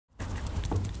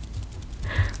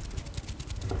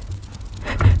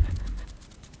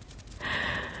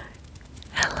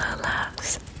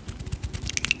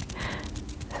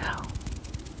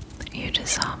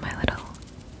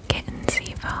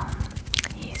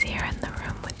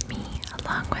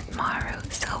tomorrow,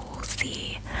 so we'll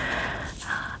see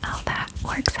how that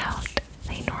works out.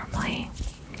 They normally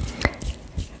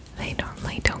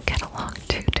don't get along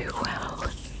too well,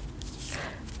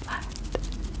 but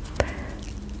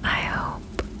I hope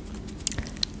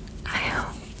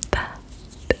that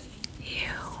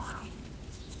you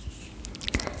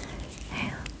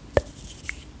and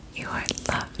your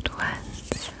loved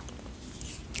ones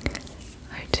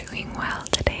are doing well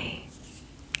today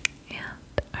and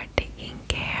are taking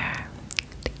care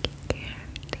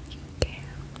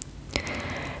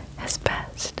as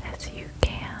best as you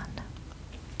can.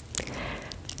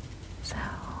 So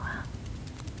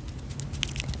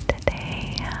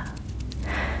today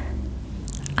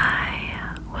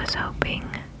I was hoping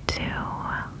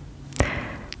to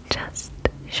just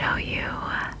show you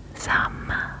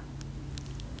some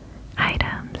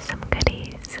items, some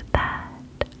goodies that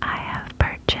I have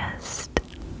purchased.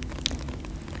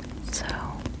 So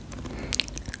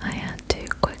I had to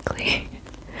quickly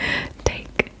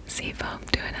take Seafoam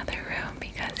to another room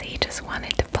because he just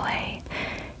wanted to play,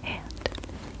 and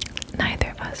neither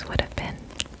of us would have been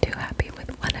too happy with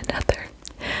one another.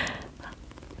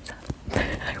 So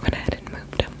I went ahead and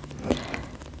moved him.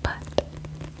 But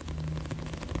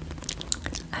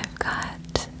I've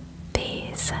got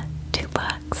these 2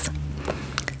 books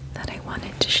that I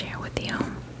wanted to share with you.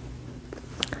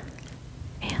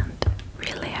 And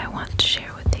really I want to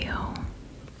share with you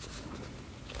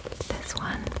this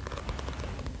one,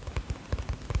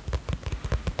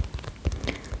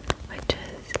 which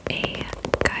is a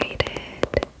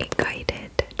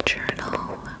guided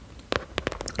journal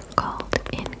called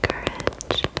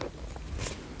Encourage.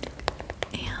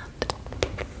 And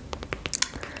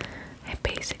it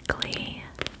basically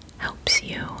helps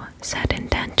you set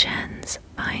intentions,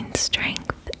 find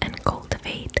strength, and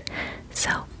cultivate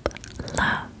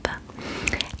self-love.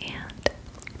 And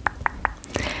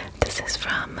this is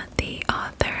from the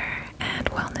author and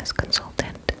wellness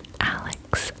consultant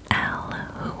Elle,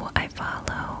 who I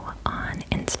follow on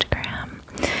Instagram,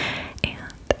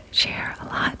 and share a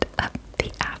lot of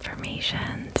the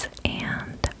affirmations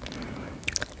and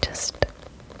just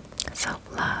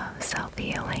self-love,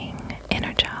 self-healing,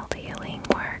 inner child healing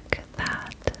work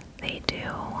that they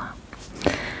do.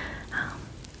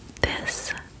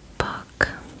 This book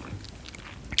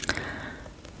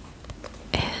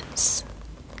is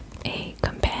a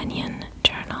companion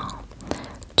journal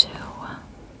to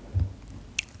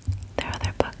their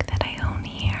other book that I own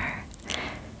here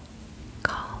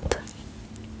called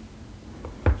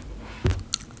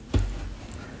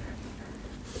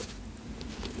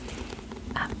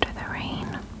After the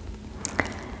Rain,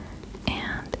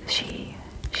 and she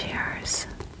shares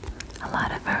a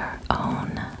lot of her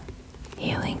own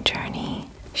healing journey.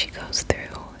 She goes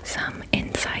through some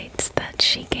insights that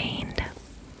she gained,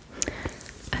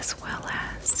 as well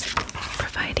as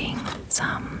providing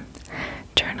some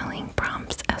journaling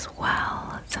prompts as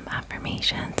well, some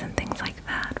affirmations and things like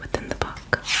that within the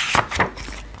book.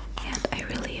 And I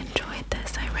really enjoyed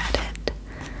this. I read it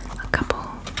a couple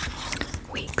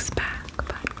weeks back,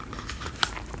 but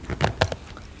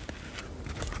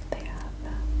they have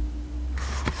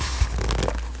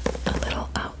a little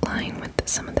outline with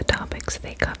some of the topics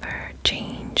they cover: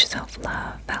 change,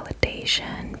 self-love,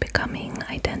 validation, becoming,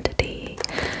 identity,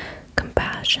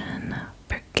 compassion,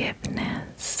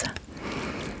 forgiveness,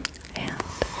 and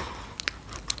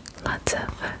lots of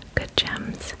good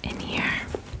gems in here.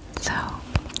 So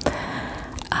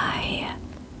I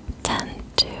tend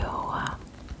to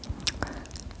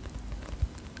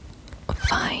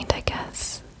find, I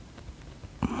guess,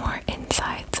 more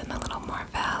insights and a little more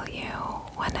value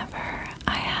whenever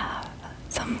I have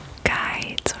some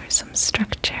guides or some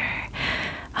structure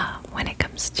when it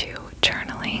comes to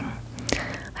journaling.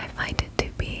 I find it to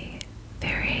be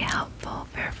very helpful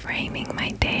for framing my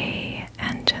day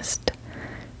and just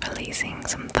releasing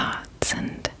some thoughts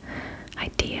and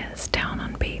ideas down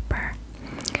on paper.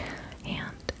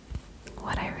 And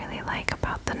what I really like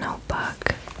about the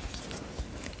notebook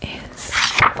is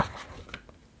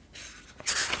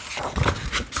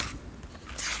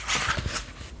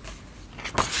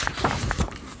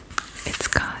it's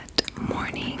got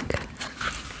morning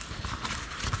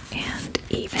and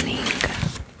evening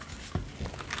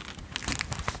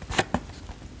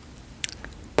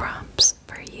prompts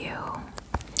for you.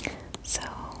 So,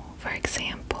 for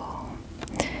example,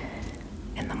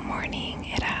 in the morning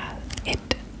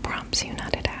it prompts you,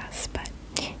 not it asks, but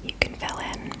you can fill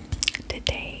in: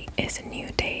 today is a new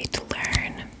day to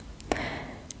learn.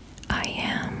 I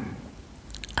am,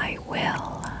 I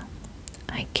will,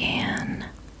 I can.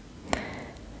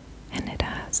 And it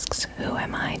asks, who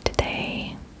am I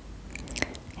today?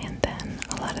 And then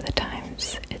a lot of the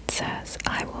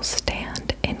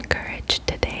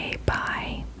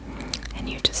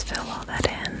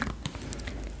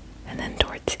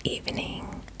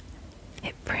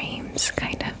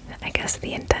guess,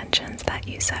 the intentions that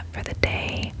you set for the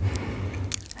day.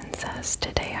 And says,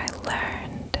 today I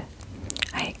learned,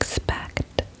 I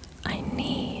expect, I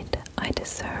need, I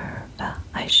deserve.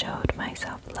 I showed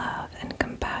myself love and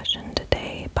compassion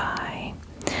today by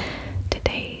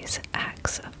today's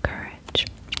acts of courage.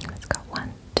 Let's go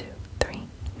 1, 2, 3.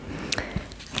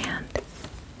 And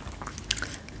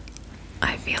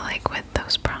I feel like with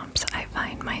those prompts, I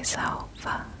find myself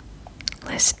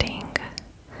listing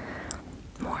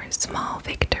more small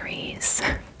victories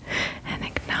and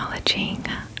acknowledging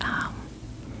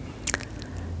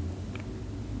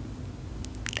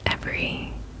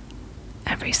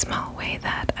every small way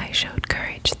that I showed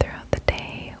courage throughout the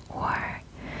day or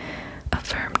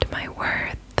affirmed my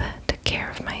worth, took care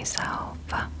of myself,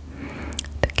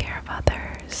 took care of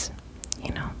others,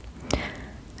 you know.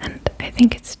 And I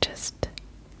think it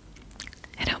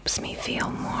helps me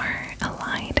feel more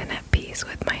aligned and at peace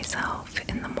with myself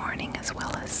in the morning as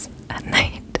well as at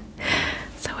night.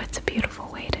 So it's a beautiful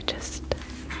way to just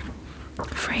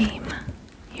frame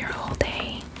your whole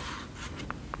day.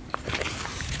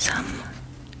 Some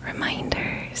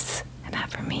reminders and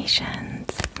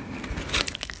affirmations.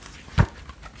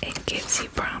 It gives you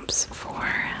prompts for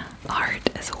art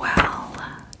as well.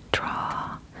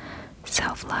 Draw.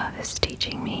 Self-love is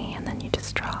teaching me, and then you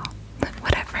just draw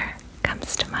whatever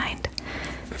comes to mind.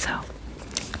 So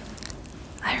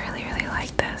I really, really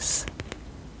like this.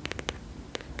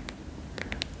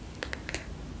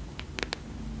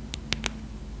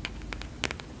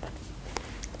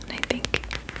 And I think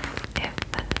if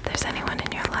there's anyone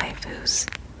in your life who's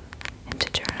into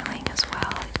journaling as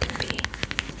well, it can be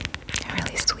a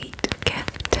really sweet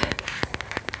gift to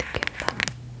give them.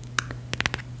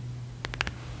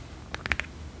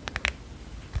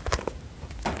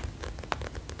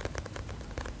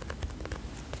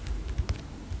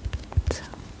 So,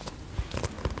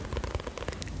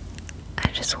 I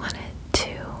just wanted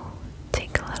to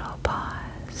take a little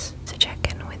pause to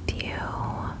check in with you.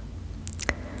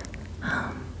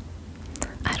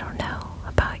 I don't know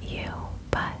about you,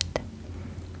 but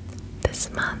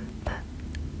this month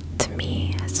to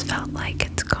me has felt like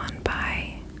it's gone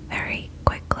by very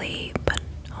quickly, but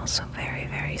also very,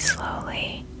 very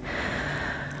slowly.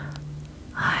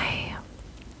 I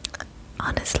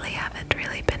honestly haven't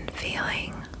really been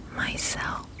feeling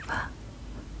myself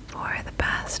for the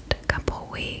past couple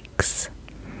weeks.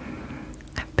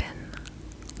 I've been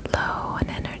low in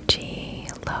energy,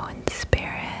 low in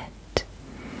spirit,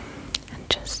 and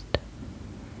just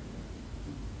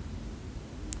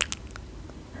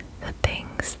the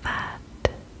things that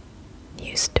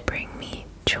used to bring me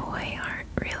joy aren't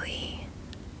really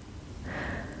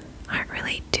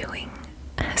doing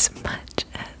as much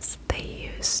as they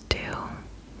used to.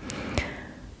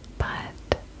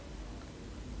 But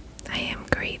I am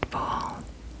grateful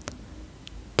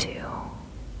to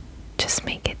just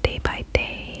make it day by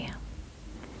day.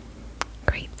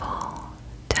 Grateful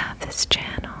to have this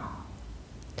channel,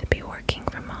 to be working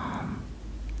from home,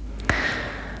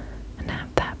 and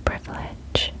have that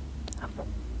privilege of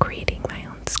creating my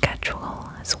own schedule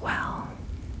as well.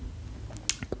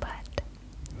 But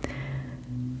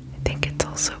I think it's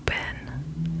also been,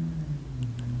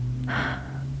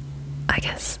 I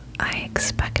guess I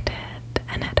expected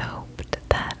and had hoped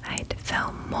that I'd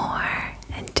film more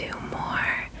and do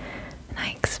more, and I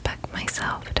expect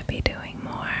myself to be doing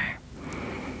more.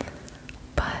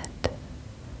 But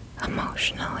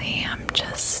emotionally, I'm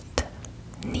just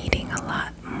needing a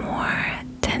lot more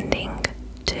tending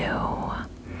to.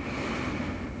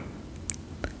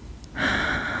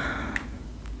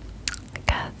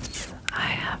 Because I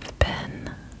have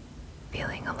been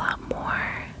feeling a lot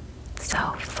more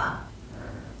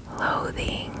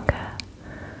self-loathing,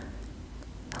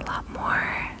 a lot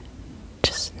more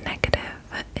just negative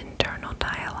internal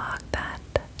dialogue that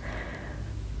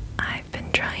I've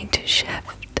been trying to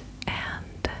shift,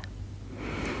 and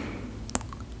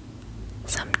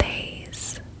some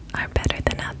days are better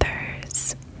than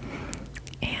others,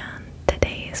 and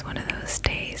today is one of those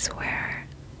days where,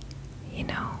 you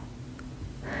know,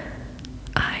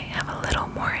 I have a little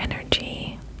more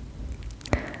energy,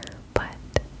 but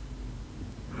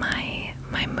my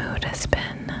mood has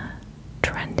been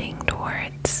trending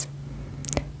towards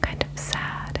kind of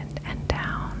sad and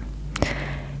down,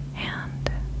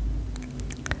 and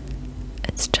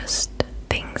it's just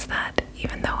things that,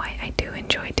 even though I do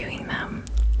enjoy doing them,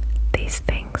 these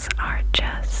things are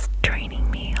just draining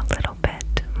me a little bit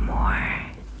more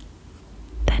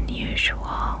than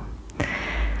usual.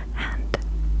 And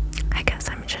I guess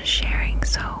I'm just sharing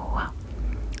so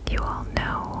you all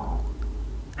know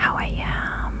how I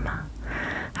am,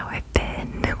 how I've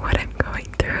been, what I'm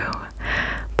going through.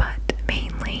 But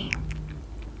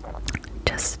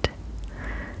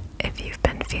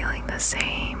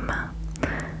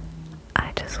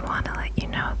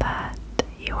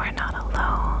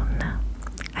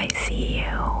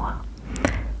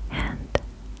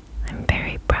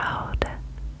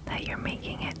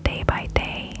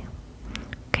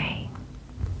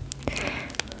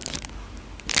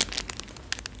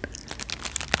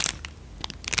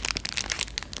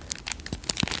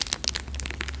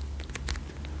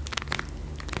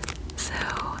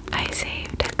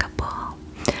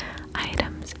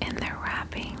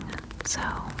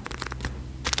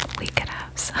we could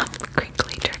have some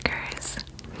crinkly triggers.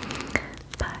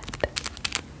 But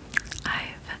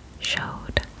I've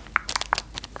showed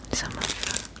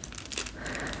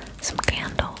some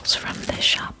candles from this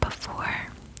shop before,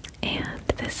 and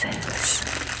this is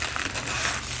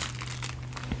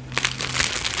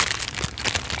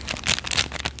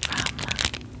from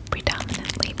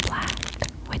Predominantly Black,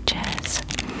 which is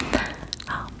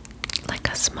like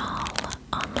a small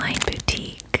online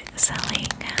boutique selling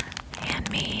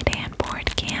handmade,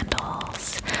 hand-poured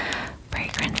candles,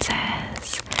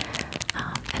 fragrances,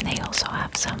 and they also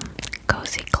have some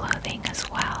cozy clothing as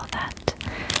well that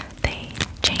they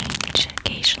change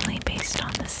occasionally based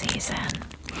on the season.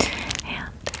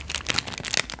 And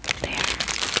they're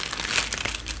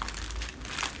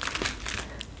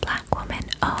Black woman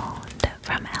owned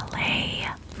from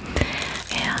LA.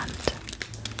 And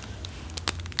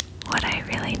what I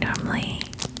really normally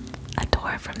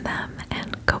adore from them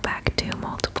and go back to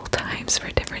multiple times for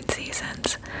different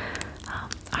seasons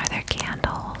are their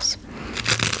candles.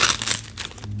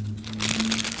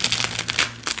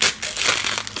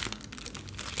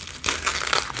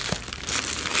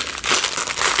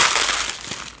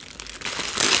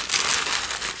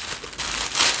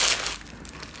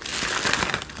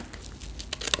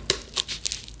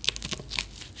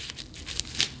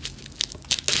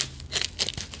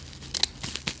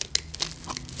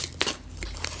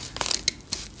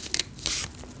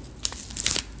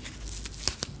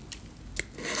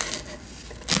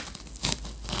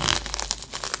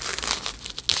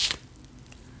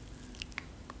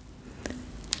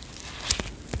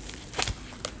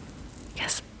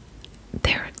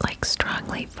 They're like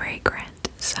strongly fragrant,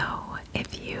 so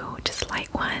if you just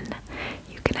light one,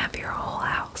 you can have your whole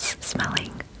house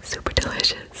smelling super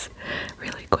delicious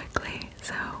really quickly.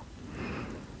 So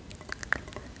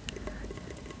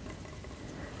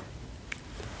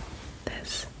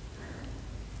this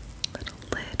little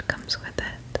lid comes with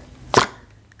it.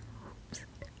 Oops.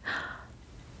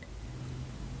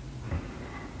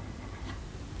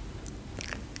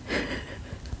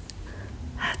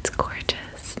 That's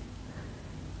gorgeous.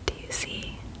 Do you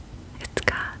see? It's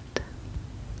got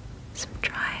some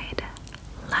dried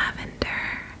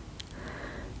lavender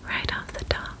right off the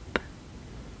top.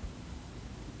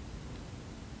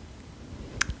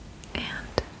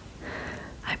 And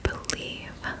I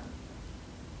believe,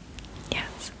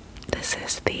 yes, this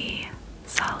is the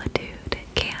Solitude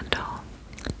candle.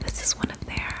 This is one of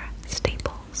their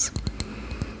staples.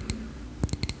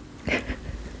 And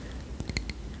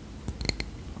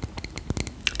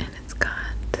it's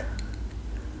got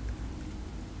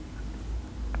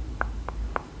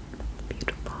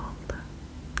beautiful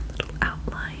little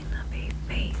outline of a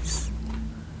face.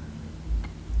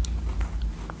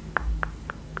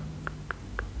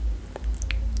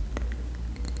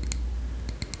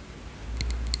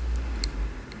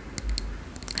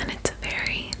 And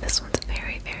this one's a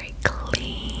very, very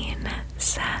clean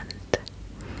scent.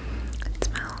 It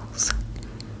smells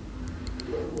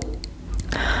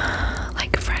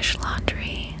like fresh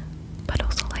laundry, but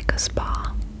also like a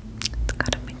spa. It's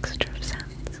got a mixture of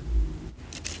scents.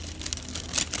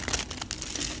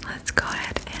 Let's go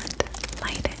ahead and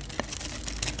light it.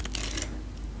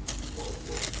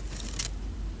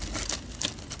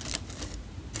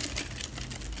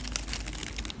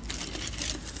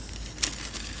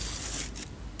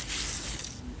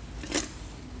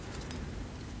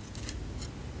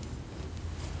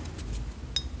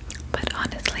 But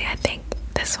honestly, I think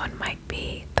this one might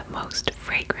be the most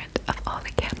fragrant of all the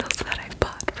candles that I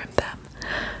bought from them.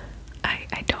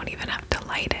 I don't even have to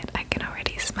light it. I can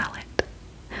already smell it.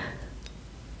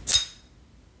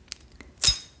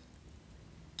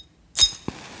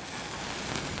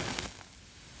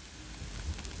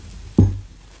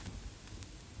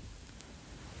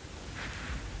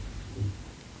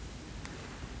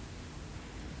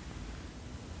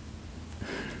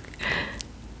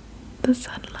 The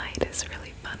sunlight is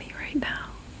really funny right now.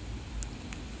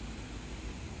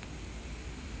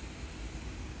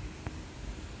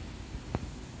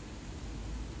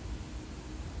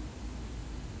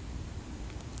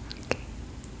 Okay.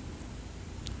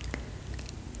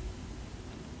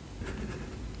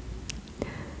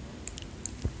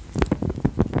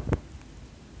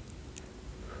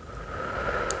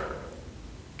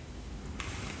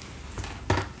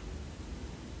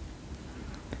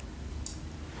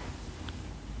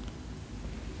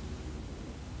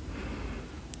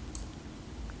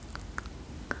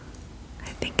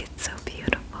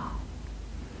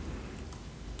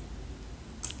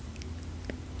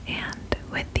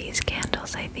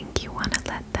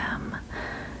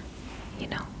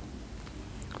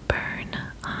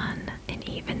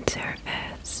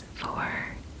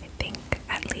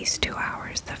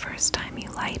 first time you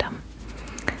light them.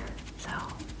 So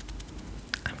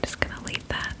I'm just gonna leave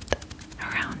that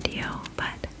around you,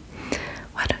 but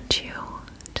why don't you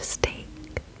just take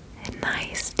a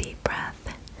nice deep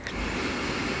breath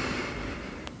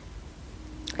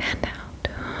and out.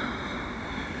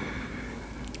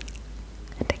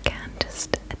 And again,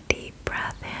 just a deep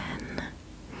breath in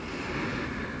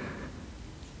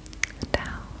and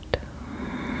out.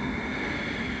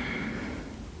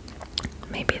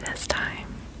 Maybe this time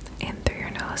in through your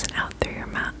nose and out through your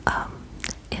mouth.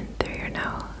 In through your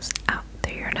nose, out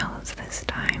through your nose this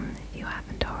time, if you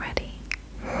haven't already.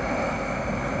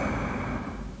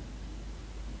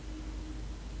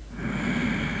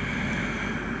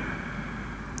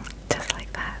 Just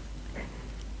like that.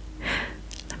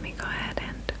 Let me go ahead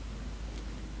and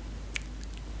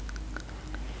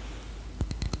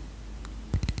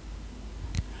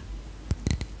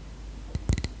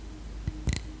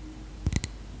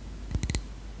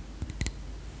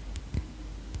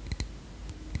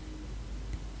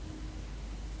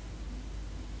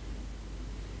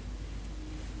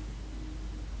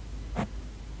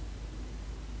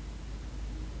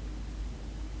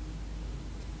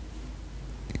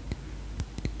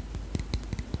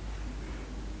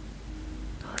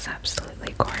it was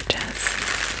absolutely gorgeous.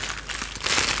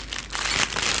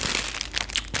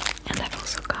 And I've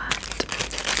also got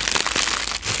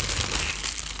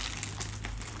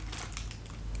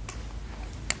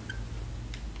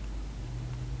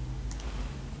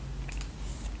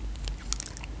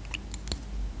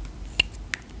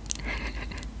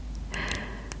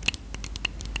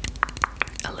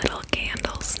a little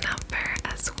candle snuffer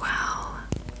as well.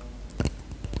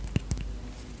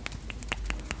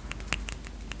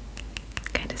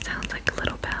 Kind of sounds like a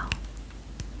little bell.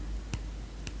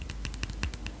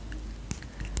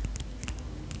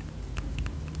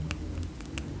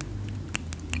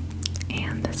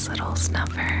 And this little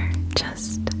snuffer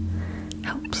just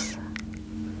helps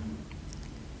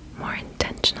more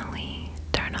intentionally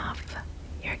turn off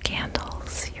your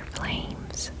candles, your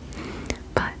flames,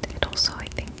 but it also, I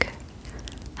think,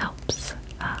 helps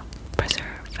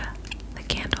preserve the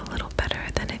candle a little better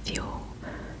than if you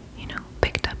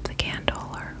picked up the candle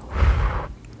or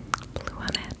blew on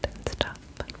it and stuff.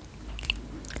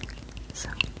 So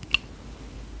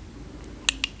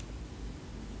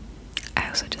I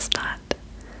also just thought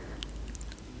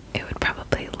it would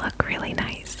probably look really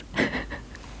nice.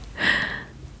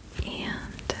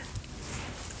 And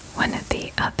one of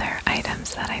the other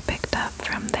items that I picked up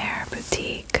from their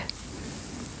boutique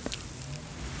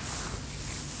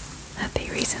that they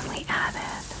recently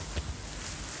added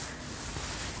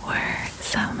were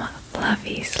some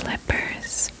fluffy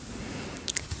slippers.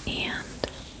 And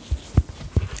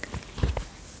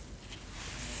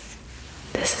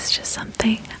this is just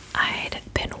something I'd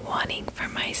been wanting for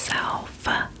myself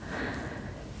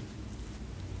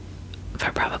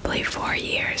for probably 4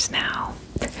 years now,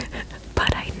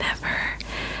 but I never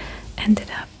ended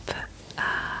up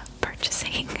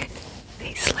purchasing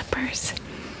these slippers,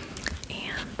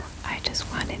 and I just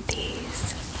wanted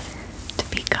these to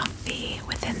be comfy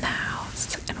within the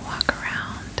house and walk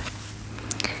around.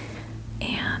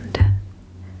 And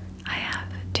I have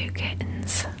 2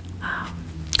 kittens,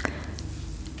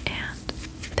 and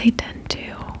they tend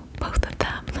to, both of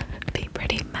them, be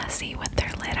pretty messy with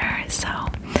their litter, so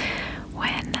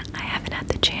when I haven't had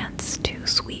the chance to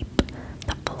sweep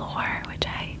the floor, which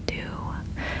I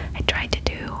try to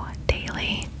do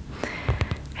daily,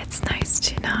 it's nice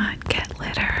to not get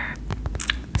litter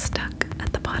stuck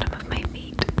at the bottom of my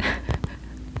feet.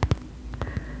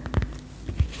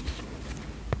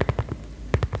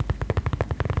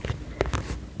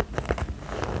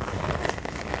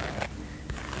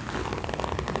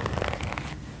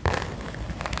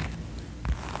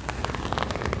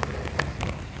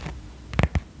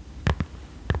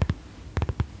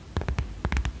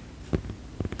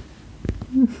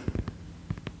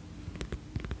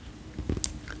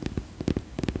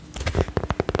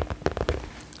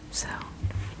 So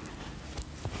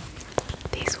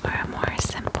these were a more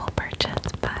simple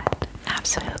purchase, but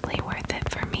absolutely worth it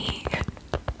for me.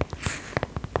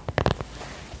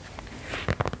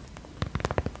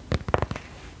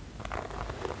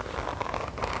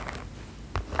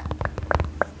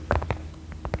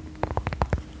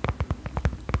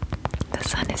 The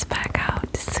sun is back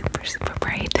out, super, super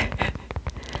bright.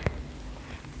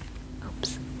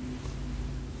 Oops.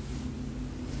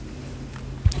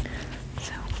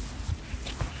 So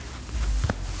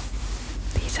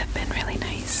these have been really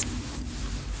nice.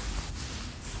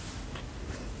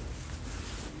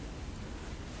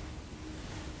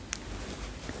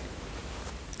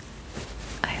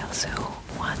 I also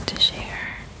want to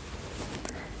share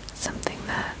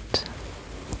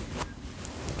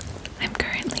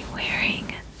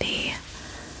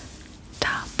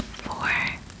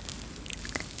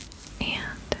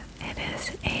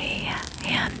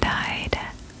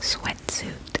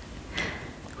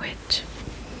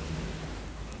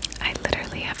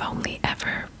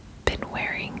never been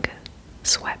wearing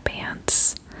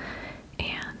sweatpants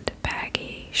and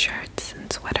baggy shirts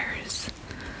and sweaters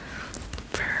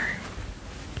for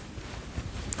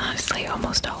honestly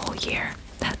almost a whole year.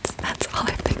 That's all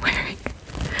I've been wearing.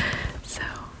 So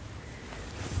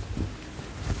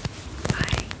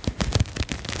I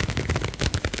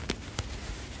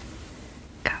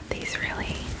got these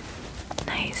really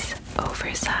nice,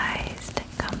 oversized,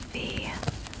 comfy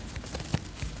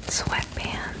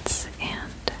sweatpants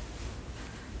and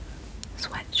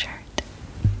sweatshirt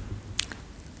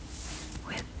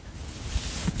with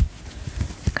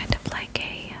kind of like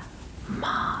a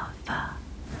mauve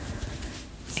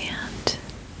and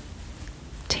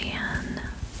tan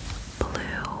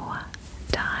blue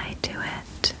dye to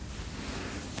it.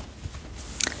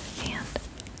 And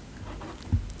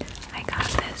I got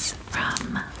this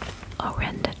from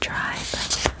Orenda tribe.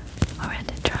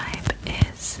 Orenda tribe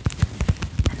is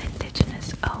an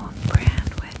indigenous owned brand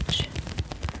which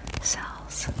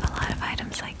sells a lot of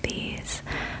items like these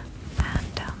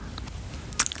and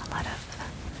a lot of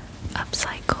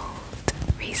upcycled,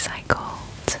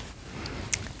 recycled,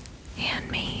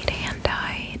 handmade,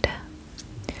 hand-dyed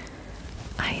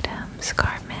items,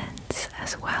 garments,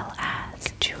 as well as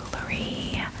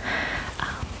jewelry.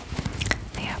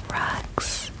 They have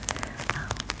rugs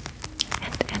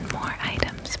and more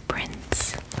items,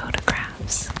 prints,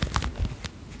 photographs.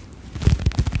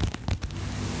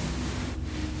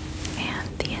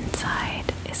 And the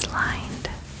inside is lined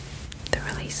with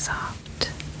a really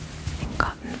soft and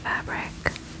cotton fabric.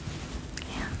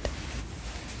 And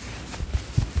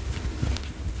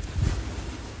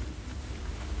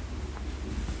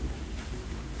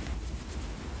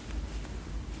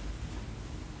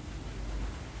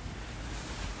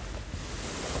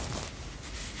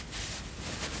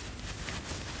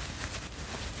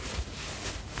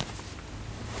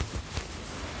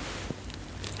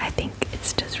I think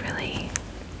it's just really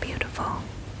beautiful.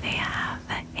 They have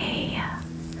a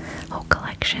whole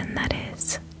collection that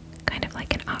is kind of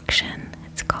like an auction.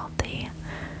 It's called the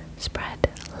Spread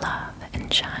Love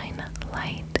and Shine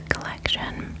Light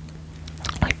collection,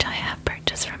 which I have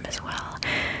purchased from as well.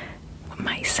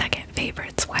 My second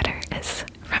favorite sweater is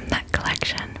from that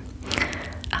collection.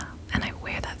 And I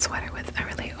wear that sweater with a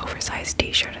really oversized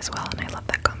t-shirt as well, and I love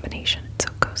that combination. It's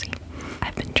so cozy.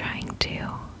 I've been trying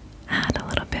to add a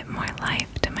little bit more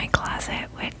life to my closet,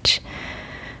 which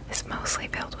is mostly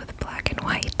filled with black and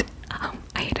white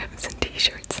items and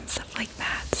t-shirts and stuff like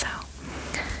that. So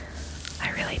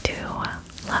I really do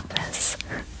love this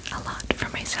a lot for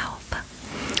myself.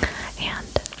 And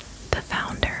the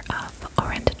founder of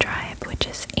Orenda Tribe, which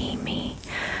is Amy,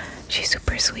 she's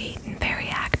super sweet and very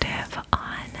active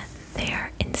on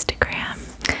their Instagram,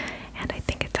 and I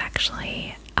think it's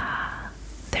actually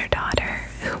their daughter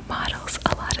who models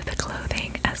a lot of the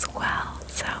clothing as well.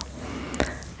 So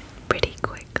pretty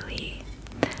quickly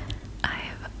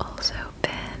I've also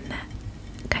been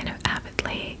kind of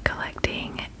avidly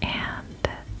collecting and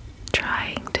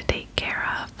trying to take care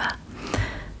of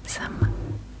some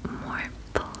more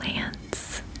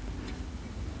plants.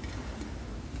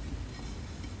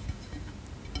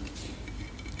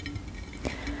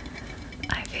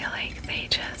 I feel like they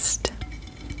just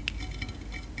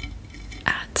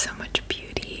add so much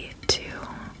beauty to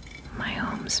my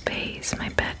home space, my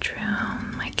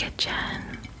bedroom, my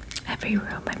kitchen. Every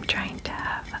room I'm trying to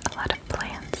have a lot of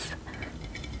plants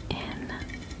in.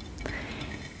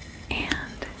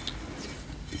 And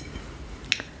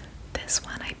this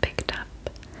one I picked up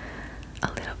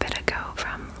a little bit ago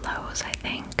from Lowe's, I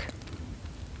think.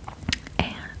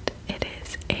 And it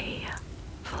is a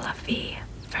fluffy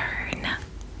fern.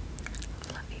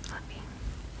 Fluffy, fluffy.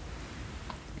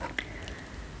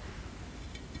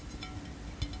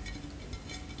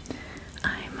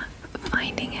 I'm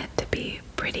finding it to be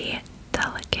pretty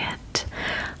delicate.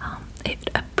 It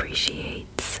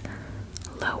appreciates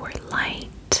lower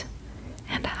light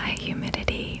and high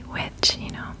humidity, which,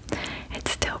 you know,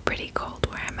 it's still pretty cold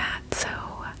where I'm at, so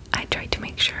I try to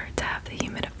make sure to have the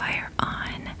humidifier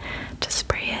on, to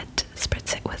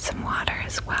spritz it with some water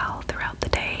as well throughout the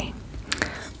day.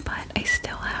 But I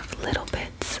still have little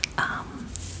bits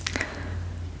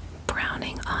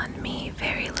browning on me,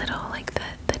 very little, like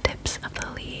the tips of the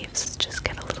leaves just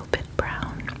get a little bit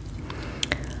brown.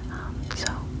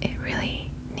 So it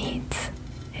really needs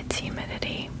its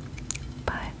humidity,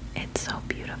 but it's so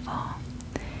beautiful.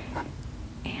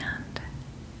 And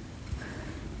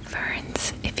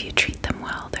ferns, if you treat them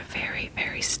well, they're very,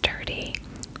 very sturdy.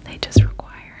 They just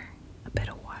require a bit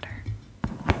of water.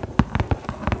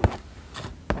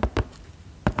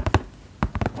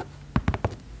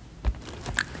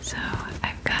 So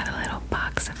I've got a little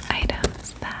box of items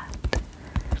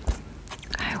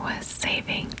was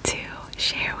saving to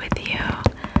share with you,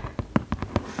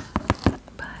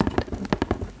 but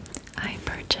I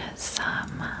purchased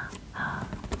some,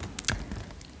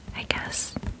 I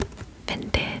guess,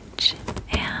 vintage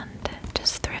and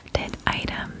just thrifted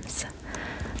items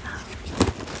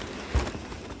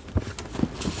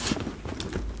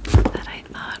that I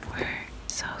thought were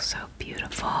so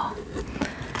beautiful,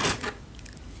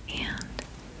 and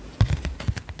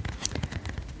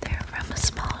they're from a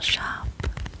small shop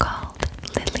called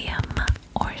Lilium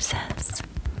Orses.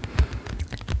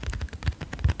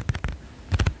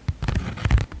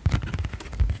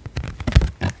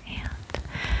 And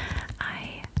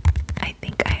I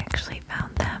think I actually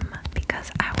found them because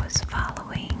I was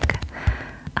following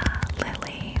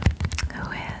Lily,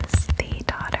 who is the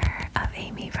daughter of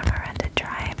Amy from Orenda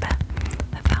Tribe,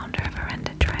 the founder of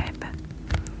Orenda Tribe,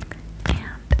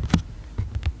 and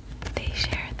they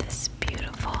shared this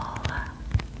beautiful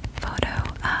photo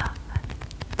of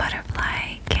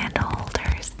butterfly candle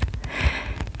holders,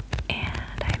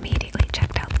 and I immediately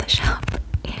checked out the shop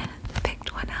and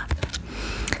picked one up,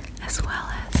 as well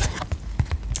as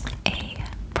a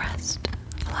pressed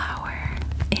flower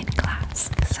in glass.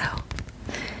 So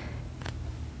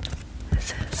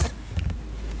this is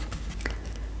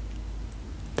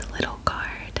the little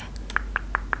card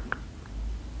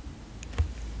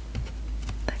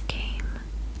that came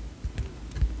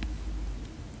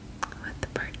with the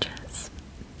purchase.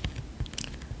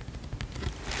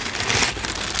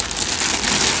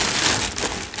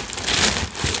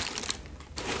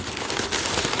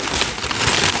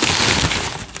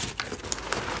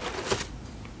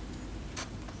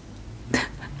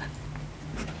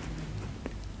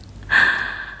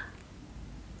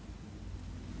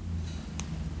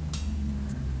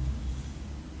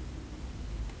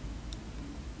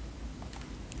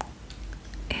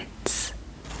 It's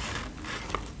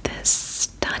this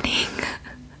stunning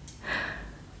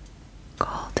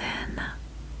golden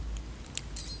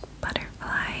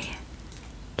butterfly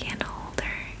candle holder.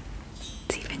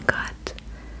 It's even got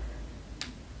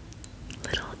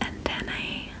little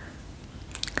antennae.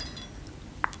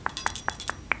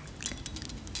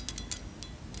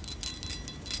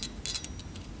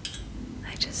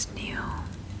 I just knew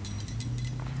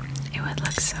it would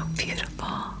look so beautiful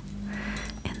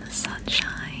in the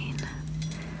sunshine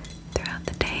throughout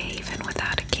the day, even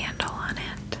without a candle on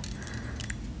it.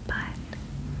 But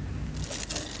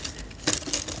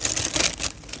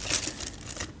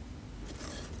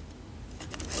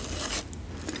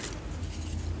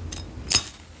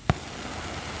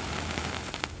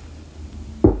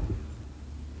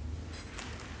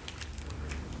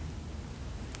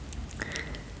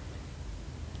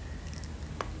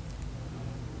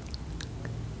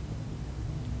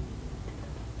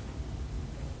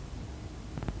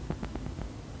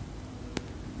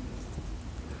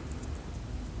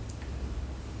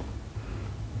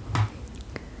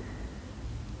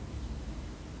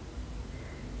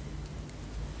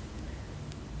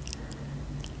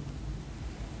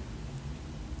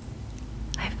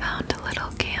I found a little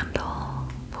candle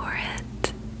for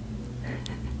it,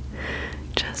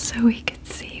 just so we could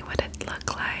see what it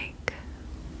looked like.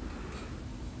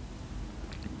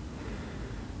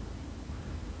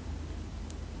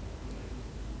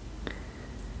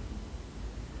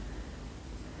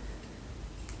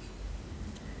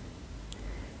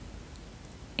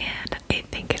 And I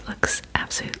think it looks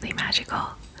absolutely magical.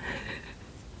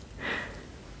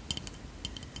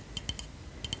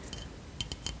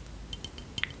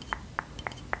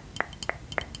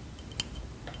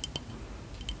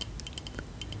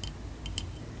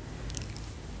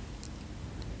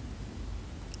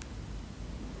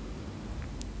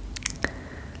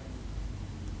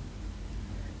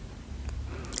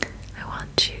 I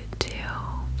want you to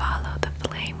follow the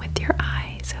flame with your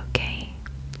eyes, okay?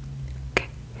 Okay.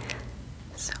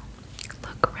 So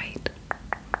look right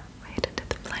into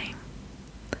the flame.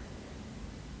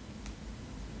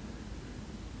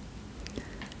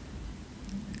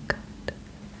 Good.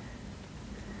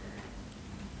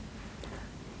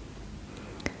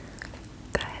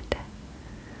 Good.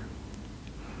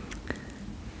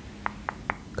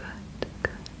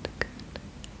 Good.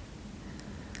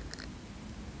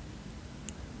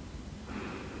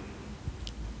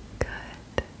 Good.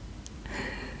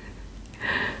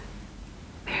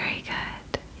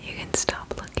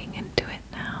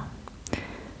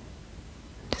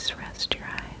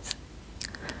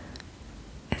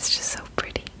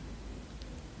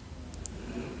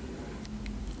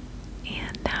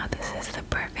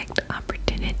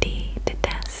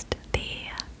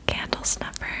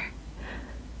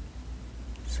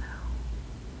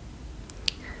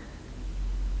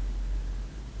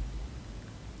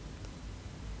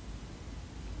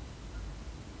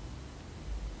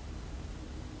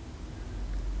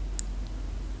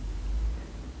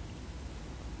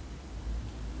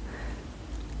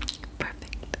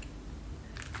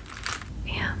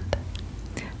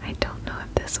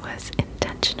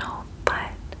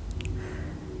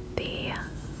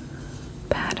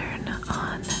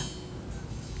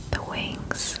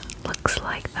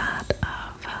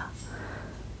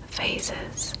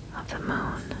 phases of the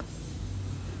moon,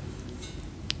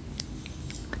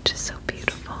 which is so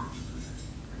beautiful.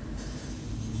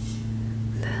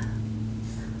 The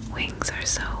wings are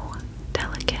so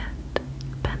delicate,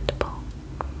 bendable.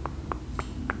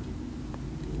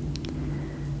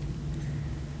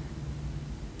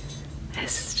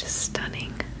 This is just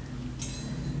stunning.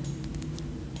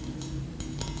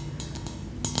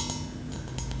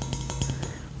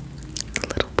 The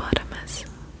little bottom has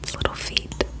its little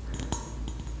feet.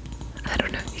 I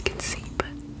don't know if you can see, but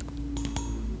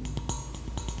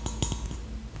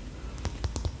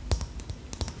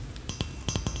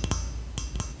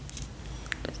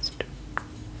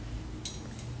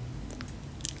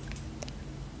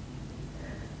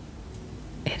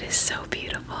it is so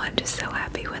beautiful. I'm just so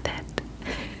happy with it.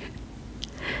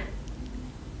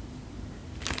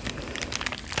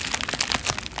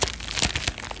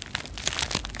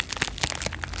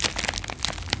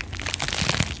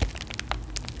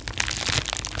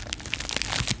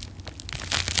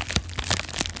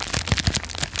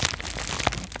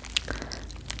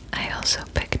 I also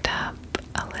picked up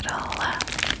a little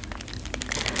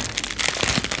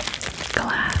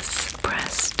glass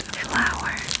pressed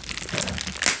flower.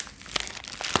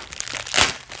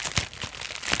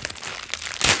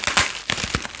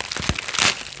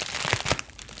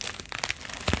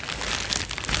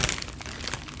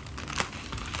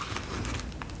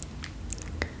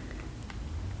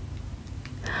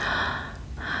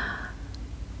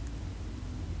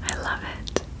 I love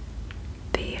it.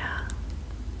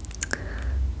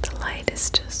 The light is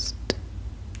just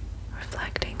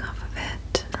reflecting off of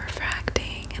it and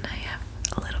refracting, and I have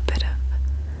a little bit of,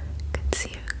 can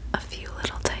see a few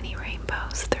little tiny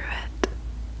rainbows through it.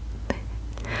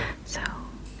 So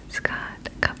it's got a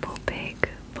couple big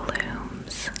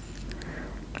blooms.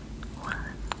 1,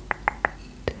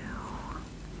 2,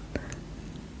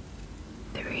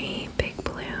 3 big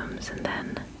blooms, and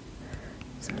then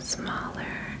some smaller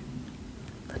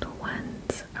little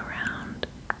ones around.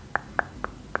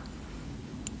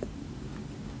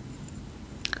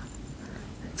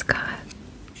 It's got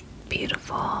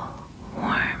beautiful,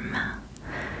 warm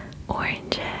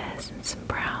oranges and some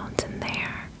browns in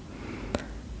there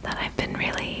that I've been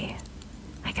really,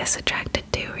 I guess,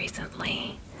 attracted to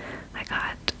recently. I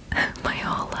got my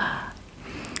whole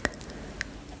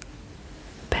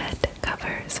bed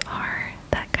covers are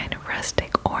that kind of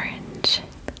rustic orange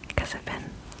because I've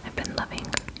been loving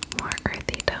more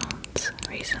earthy tones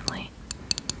recently.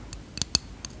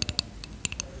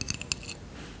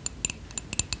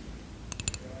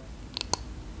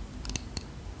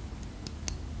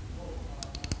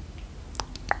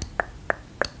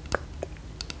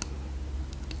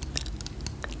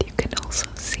 You can also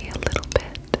see a little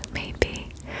bit, maybe,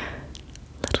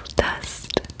 little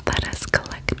dust that has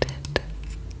collected,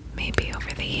 maybe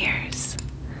over the years.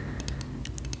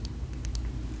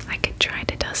 I could try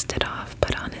to dust it off,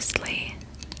 but honestly,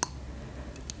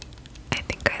 I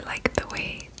think I like the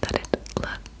way that it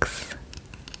looks.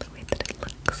 The way that it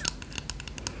looks.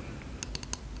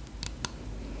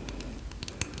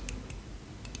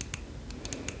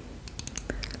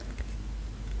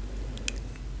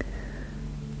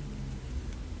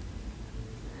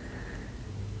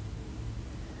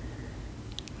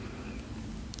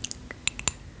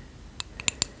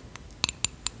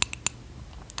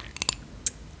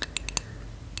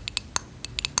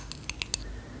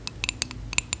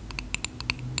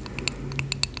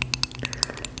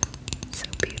 So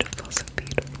beautiful, so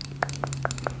beautiful.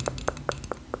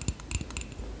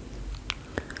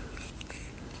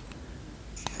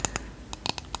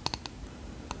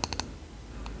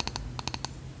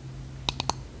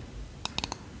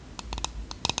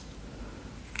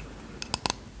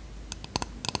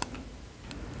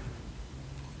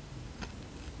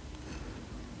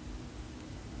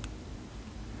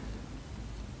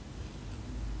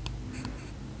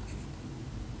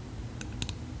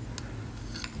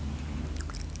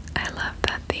 I love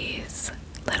that these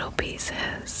little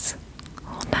pieces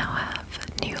will now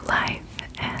have new life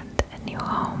and a new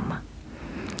home.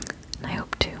 And I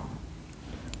hope to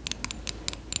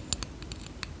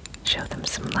show them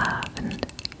some love and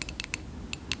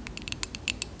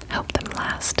help them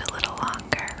last a little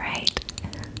longer, right?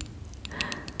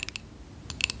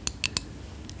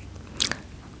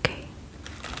 Okay.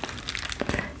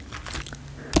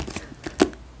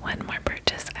 One more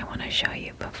purchase I want to show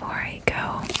you before I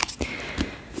go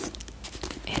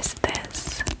is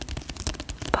this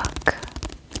book,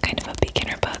 kind of a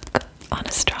beginner book on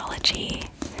astrology,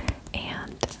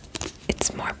 and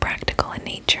it's more practical in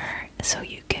nature, so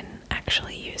you can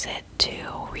actually use it to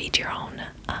read your own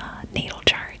natal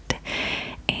chart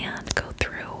and go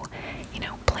through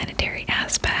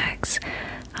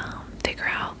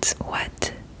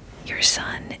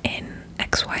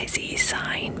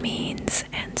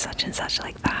and such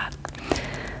like that,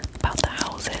 about the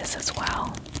houses as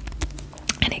well.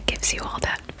 And it gives you all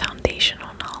that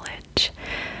foundational knowledge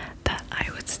that I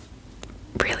was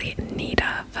really in need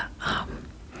of.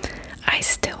 I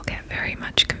still get very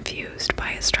much confused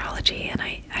by astrology, and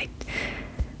I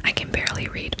can barely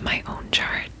read my own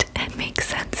chart and make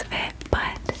sense of it,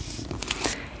 but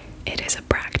it is a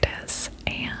practice,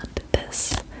 and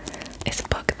this is a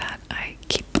book that I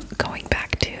keep going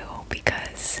back to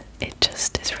because it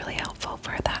just is really helpful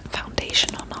for that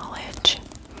foundational knowledge.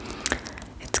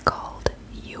 It's called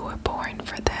You Were Born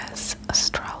for This: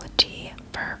 Astrology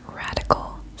for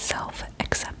Radical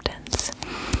Self-Acceptance.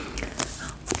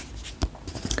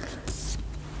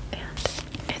 And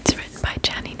it's written by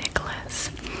Jenny Nicholas,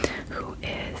 who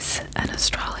is an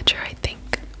astrologer, I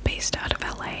think, based out of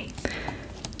LA.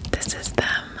 This is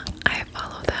them. I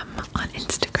follow them on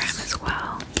Instagram as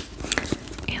well.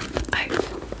 And I've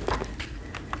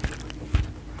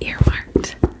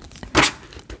earmarked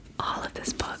all of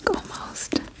this book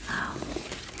almost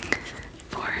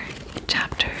for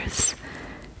chapters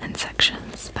and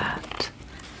sections that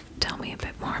tell me a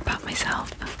bit more about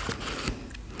myself.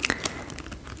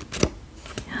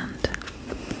 And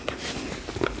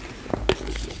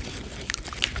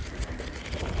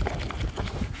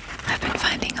I've been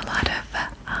finding a lot of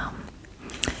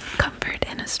comfort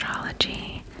in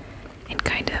astrology and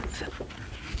kind of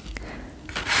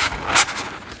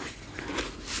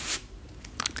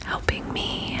helping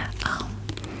me.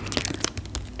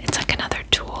 It's like another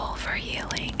tool for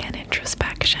healing and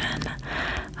introspection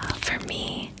for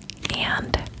me.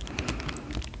 And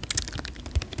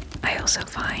I also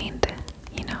find,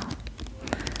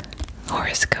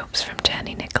 horoscopes from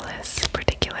Jenny Nicholas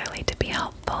particularly to be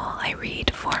helpful. I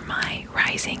read for my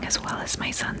rising as well as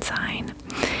my sun sign,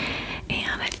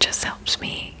 and it just helps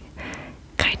me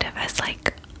kind of as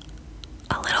like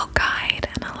a little guide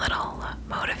and a little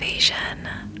motivation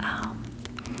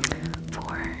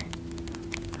for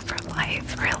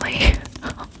life, really.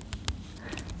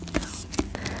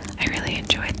 I really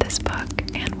enjoyed this book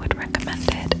and would recommend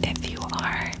it if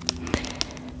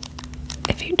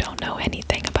you don't know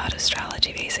anything about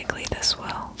astrology. Basically, this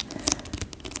will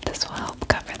help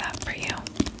cover that for you.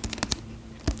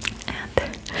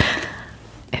 And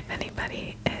if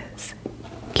anybody is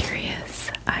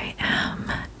curious, I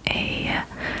am a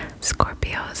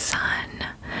Scorpio sun,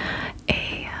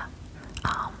 a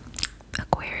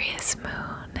Aquarius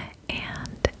moon,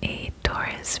 and a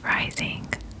Taurus rising.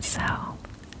 So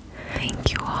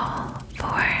thank you all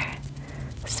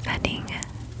for spending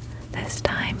this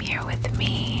time here with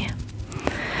me.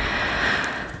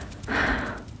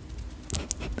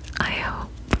 I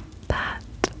hope that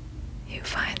you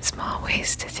find small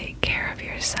ways to take care of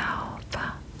yourself,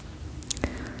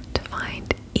 to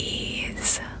find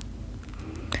ease,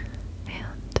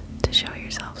 and to show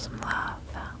yourself some love,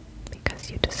 because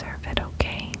you deserve it,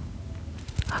 okay?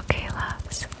 Okay,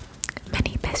 loves.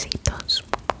 Many besitos.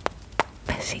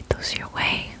 Besitos your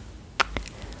way.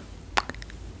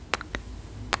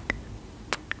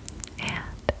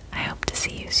 And I hope to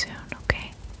see you soon.